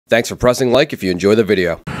Thanks for pressing like if you enjoy the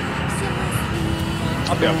video.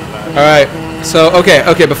 I'll be up for that. Alright, so,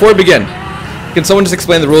 okay, before we begin, can someone just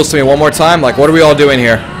explain the rules to me one more time? Like, what are we all doing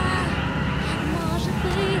here?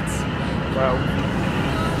 Well,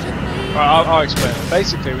 I'll explain it.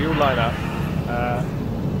 Basically, we all line up,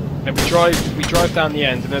 and we drive down the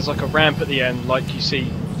end, and there's like a ramp at the end, like you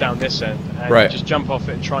see down this end, and you just jump off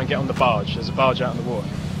it and try and get on the barge. There's a barge out in the water.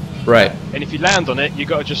 Right. And if you land on it, you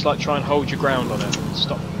got to just like try and hold your ground on it, and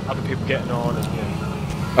stop other people getting on, and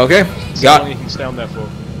okay, so long you can stay on there for.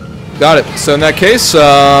 Got it. So in that case,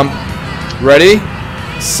 ready,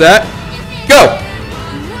 set, go.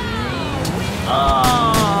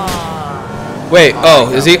 Wait,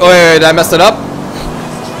 oh, is he? Oh, wait, did I mess it up?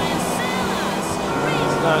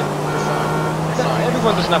 No,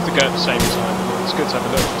 everyone doesn't have to go at the same time. It's good to have a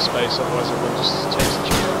little bit of space, otherwise everyone just takes the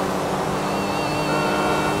chance.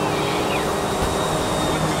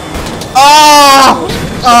 Oh!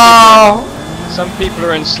 Oh! Some people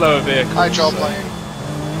are in slower vehicles. Hi, Joe Blaine.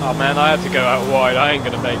 Oh man, I have to go out wide. I ain't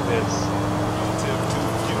gonna make this.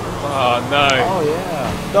 Oh no. Oh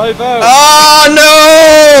yeah. Dive out. Oh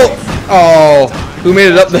no! Oh, who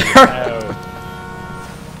made it up there?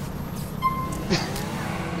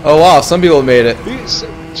 Oh wow, some people made it.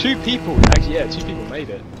 Two people, actually, yeah, 2 people made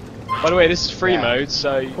it. By the way, this is free mode,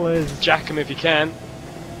 so jack them if you can.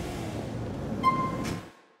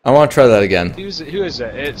 I want to try that again. Who is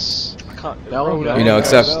it? It's I can't. You know,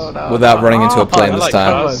 except without running into a plane this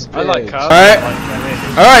time. I like cars. All right,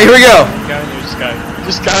 all right, here we go.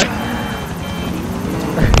 Just go.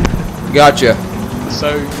 Gotcha.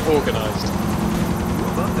 So organised.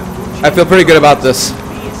 I feel pretty good about this. we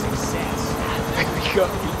got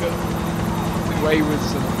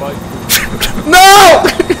waywards and bike. No!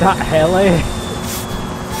 That heli.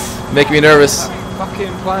 Making me nervous.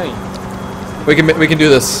 Fucking plane. We can do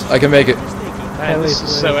this. I can make it. Man, this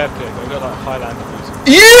is so epic. We've got like Highlander music.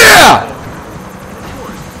 Yeah!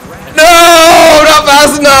 No, not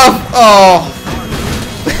fast enough. Oh.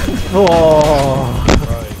 Oh.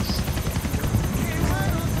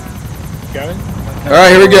 Going? All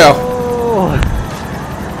right, here we go. Oh.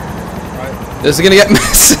 This is gonna get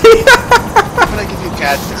messy. I'm gonna give you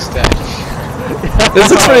cats instead.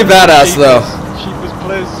 This looks pretty badass, though. Sheepers,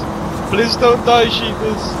 please. Please don't die,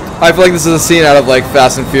 sheepers. I feel like this is a scene out of like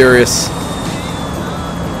Fast and Furious.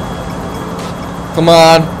 Come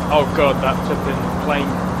on. Oh god, that flipping plane.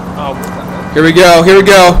 Oh. Here we go. Here we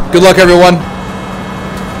go. Good luck, everyone.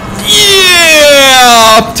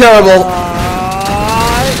 Yeah! Terrible.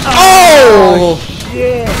 Oh!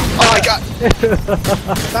 Yeah. Oh my god!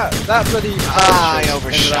 that bloody. I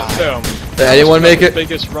overshot. That film. Did anyone make it? The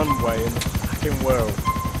biggest runway in the fucking world.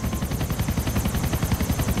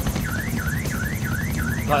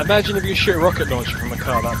 Like, imagine if you shoot a rocket launcher from a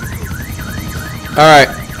car. That'd be cool. All right.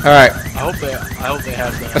 All right. I hope they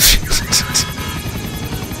have that.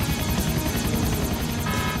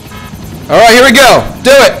 All right, here we go.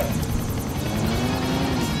 Do it.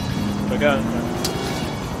 We're going.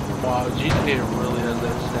 Wow, GTA really has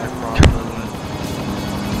that stack problem, doesn't it?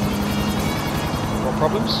 What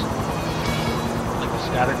problems? Like a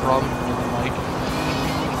static problem with the mic.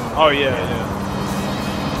 Oh yeah.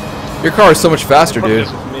 Your car is so much faster, dude.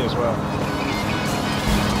 For me as well.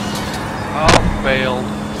 Oh, failed.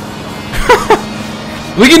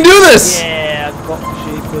 We can do this. Yeah, I've got the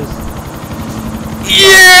sheepers.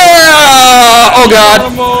 Yeah! Oh god.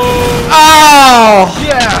 Oh!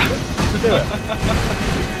 Yeah! Do it.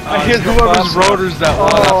 I hit whoever's rotors that one.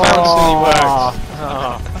 That constantly works.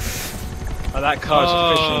 Oh, that car's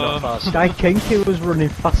officially not fast. Guy Kinky was running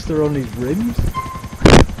faster on his rims.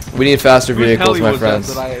 We need faster Whose vehicles, heli my was friends.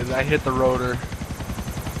 that I hit the rotor.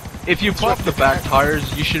 If you pop the back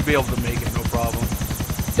tires, you should be able to make it, no problem.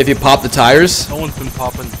 If you pop the tires. No one's been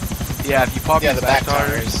popping. Yeah, if you pop the back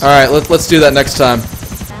tires. All right, let's do that next time.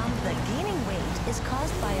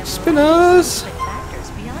 Spinners.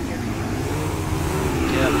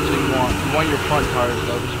 Yeah, so you want your front tires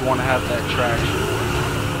though, because you want to have that traction.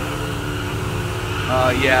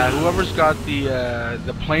 Yeah, whoever's got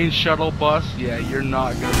the plane shuttle bus, yeah, you're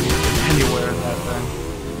not gonna be anywhere in that thing.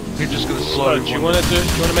 You're just gonna slow. Do you want to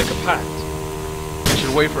make a pact? You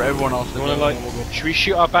should wait for everyone else to go. Should we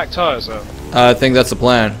shoot our back tires out? I think that's the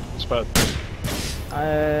plan. Spud.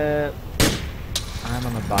 I'm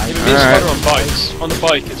on a bike. Even me and Spud are on bikes. On the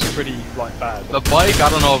bike, it's pretty like bad. The bike, I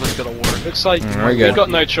don't know if it's gonna work. Looks like We're we've good. got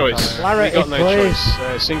no choice. We've got no choice.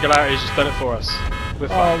 Singularity's just done it for us. We're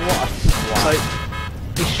fine. What a twat.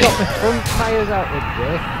 He shot the front tyres out with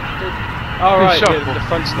this. Alright, the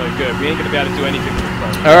front's no good. We ain't gonna be able to do anything with the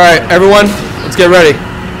front. Alright, everyone, let's get ready.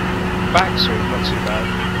 Back's not too bad.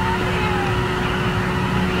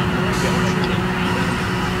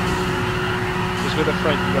 to the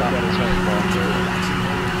front, you won't get a turn Barge.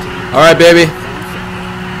 Alright, baby.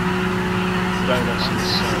 Donuts and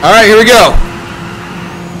so. Alright, here we go.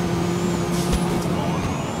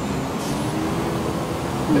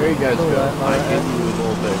 There you guys go. I give you a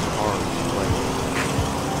little bit of orange.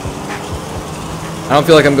 I don't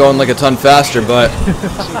feel like I'm going like a ton faster, but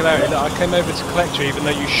Singularity, look, I came over to collect you even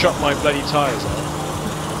though you shot my bloody tyres out.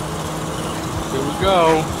 Here we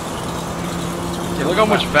go. Yeah, look how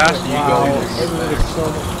much faster you go.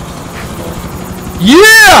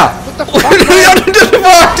 yeah! What the fuck? Too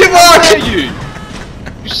far! Where are you?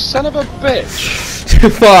 You son of a bitch! Too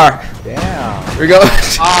far. Damn. Here we go.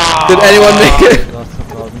 Did anyone make it? Lost some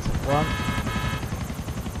rodents of one.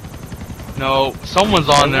 No, someone's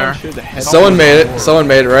on there. Someone made it. Someone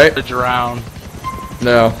made it, right? To drown.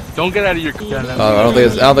 No. Don't get out of your gun. Oh, I don't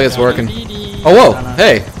think it's working. Oh, whoa!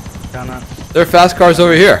 Hey, there are fast cars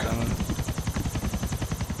over here.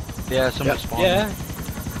 Yeah, someone spawned. Yeah.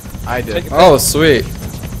 I did. Oh, sweet.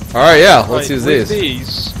 All right, yeah. Let's use with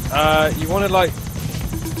these. You want to like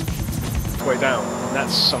way down, and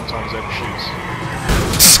that's sometimes overshoots.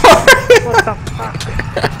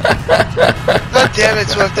 God damn it,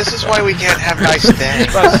 Swift. This is why we can't have nice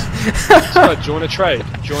things. So, do you want to trade?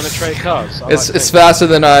 Do you want to trade cars? It's faster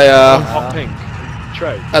than I Hot pink.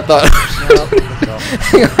 Trade. I thought.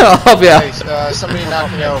 I'll help you out. Hey, somebody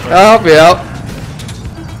knocked me over. I'll help you out.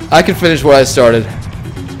 I can finish what I started.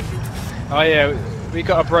 Oh yeah, we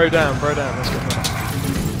got a bro down. Let's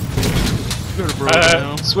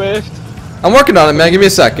go. Swift. I'm working on it, man. Give me a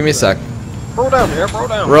sec. Bro down here. Bro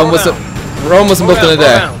down. Rome wasn't built in a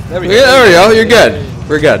day. There we Yeah, there we go. You're good.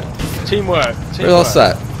 We're good. Teamwork. We're all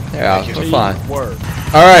set. Yeah, we're fine. Teamwork.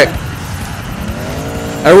 All right.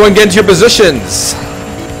 Everyone, get into your positions.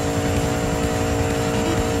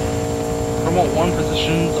 I want one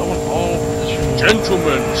position. I want all positions.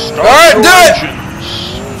 Gentlemen, start All right, your do it. engines.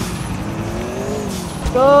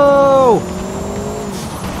 Go!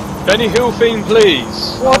 Benny Hilfine,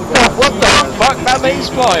 please. What the fuck? That thing's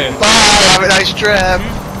flying. Bye, have a nice trip.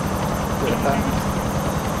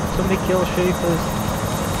 Somebody kill Sheepers.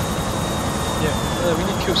 Yeah, we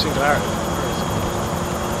need to kill Singularity.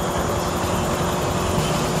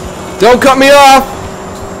 Don't cut me off.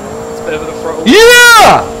 It's bit of the throttle.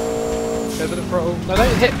 Yeah. Bit of the throttle. No,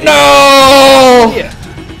 don't hit me. No. Yeah.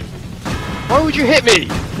 Why would you hit me?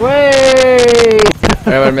 Way!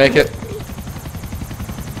 Anyone make it?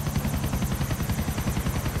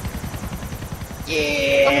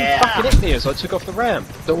 Someone fucking hit me as I took off the ramp.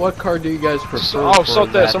 So what car do you guys prefer? Oh,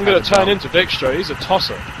 sod this. I'm going to turn into Dijkstra. He's a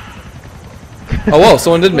tosser. Oh, whoa!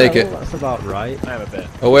 Someone did make it. Well, that's about right. I am a bit.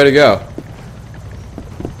 Oh, way to go.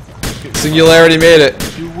 Singularity made it.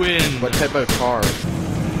 You win. What type of car?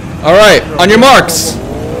 All right, on your marks.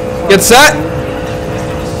 Get set.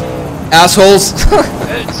 Assholes.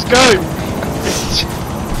 Let's go.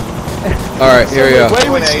 All right, here we go.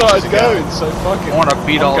 Wayward started going, so fucking. I want to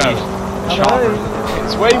beat all these choppers.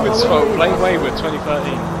 It's Wayward's fault. Blame Wayward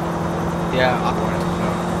 2013. Yeah.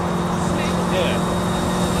 Yeah.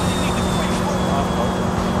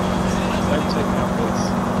 Don't take me out, please.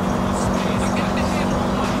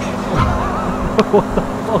 What the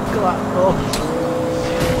fuck that for?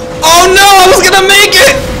 Oh no! I was gonna make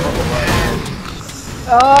it.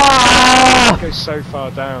 Ah! It goes so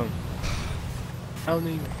far down. How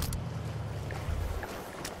many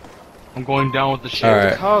I'm going down with the ship. All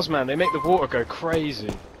right. cars, man? They make the water go crazy.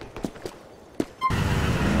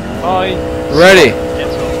 Bye. Ready. Get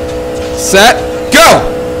off. Set. Go.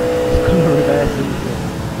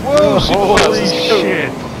 Whoa! Holy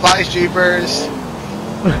shit. Bye, Jeepers.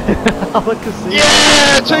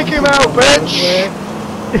 Yeah! Take him out, bitch!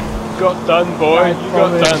 Got done, boy. You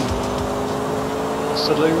got done.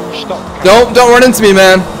 Saloon stop. Don't run into me,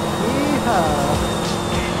 man.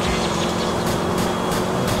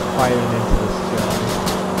 Firing into the sky.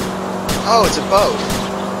 Oh, it's a boat.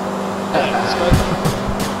 Let's go.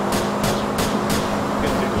 We're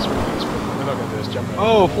gonna do this really useful. We're not gonna do this jump out.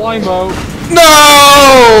 Oh, flying boat. No.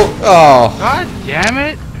 Oh. God damn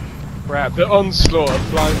it. Crap, the onslaught of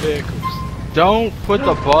flying vehicles. Don't put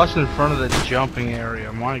the bus in front of the jumping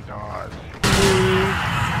area. My God.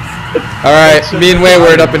 All right, me and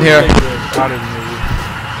Wayward up in here.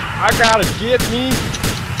 I gotta get me.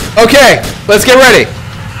 Okay, let's get ready.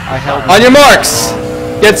 On your marks.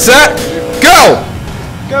 Get set. Go.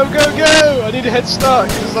 Go, go, go! I need a head start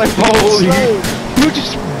because I'm Holy. slow. You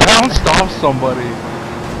just bounced off somebody.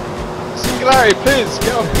 Singularity, please,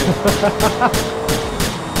 get off me.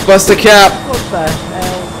 Bust a cap. What the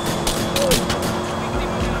hell?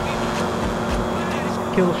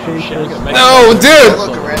 Kill Shit, I'm Sheepers. gonna make No, Oh, dude.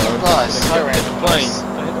 look, a random bus. A Don't hit random the plane. bus.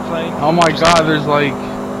 Don't hit the plane. Oh my god, there's like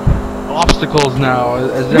obstacles now.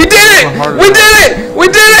 We did it! We did it! We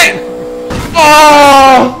did it!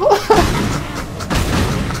 Oh!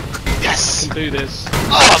 Yes! I can do this.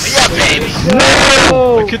 Oh, yeah, baby!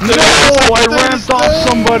 No! I could do No! this. I ramped off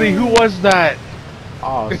somebody. Who was that?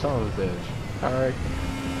 Oh, son of a bitch. Alright.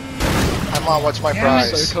 Come on, what's my So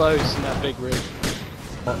prize? close in that big rig.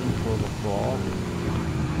 Button for the ball.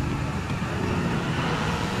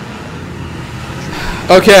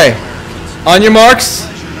 Okay. On your marks.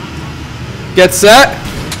 Get set.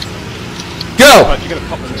 Go! Right, you're gonna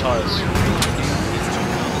pop them tires.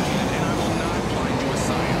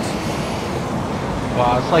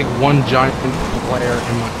 Wow, it's like one giant flare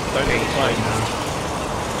in my Don't hit the plane.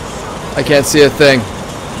 I can't see a thing.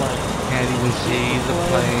 can't even see the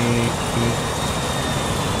plane.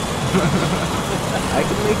 I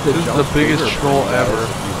can make the This is jump the biggest bigger, troll guys. ever.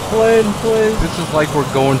 Plane, please. This is like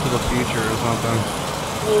we're going to the future or something.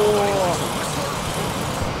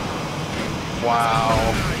 Wow.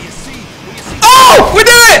 Oh! We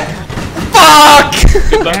did it! Fuck!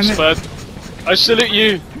 Good luck, Spud. I salute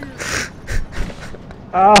you.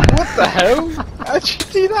 What the hell? How'd you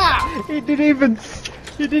do that? He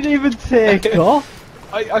didn't even take off.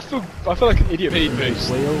 I feel like an idiot. Speed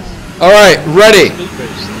boost. Wheels. Alright, ready. Speed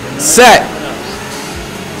boost. Set.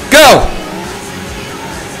 Go!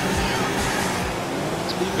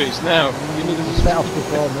 Speed boost now. You need a Set off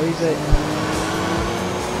before music.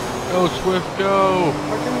 Go Swift, go!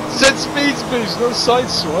 set speed boost, not side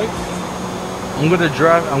swipe. I'm gonna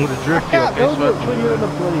drift you, Can't okay, build Swift? it when you're in a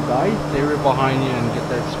bloody bike. Stay right behind you and get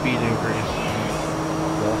that speed increase.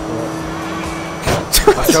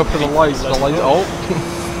 Watch out for the lights, oh!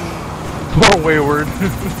 More wayward.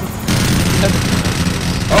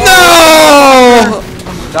 No!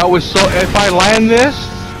 That was so, if I land this,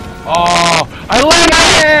 oh, I landed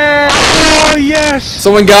it! Oh yes!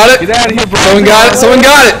 Someone got it? Get out of here, bro! Someone got it? Someone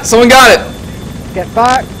got it? Someone got it? Get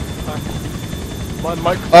back. My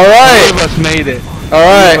microphone. One Alright. of us made it. One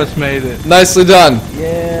Alright. of us made it. Nicely done.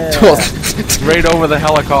 Yeah. Right over the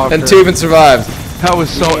helicopter. And two even survived. That was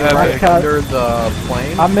so epic. Under the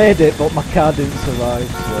plane? I made it, but my car didn't survive,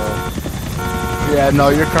 so... Yeah, no,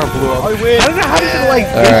 your car blew up. I win. How did it like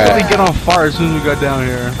Alright. instantly get on fire as soon as we got down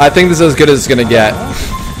here? I think this is as good as it's gonna get.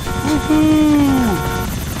 Woohoo!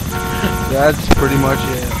 That's pretty much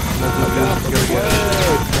it. That's as good as it's gonna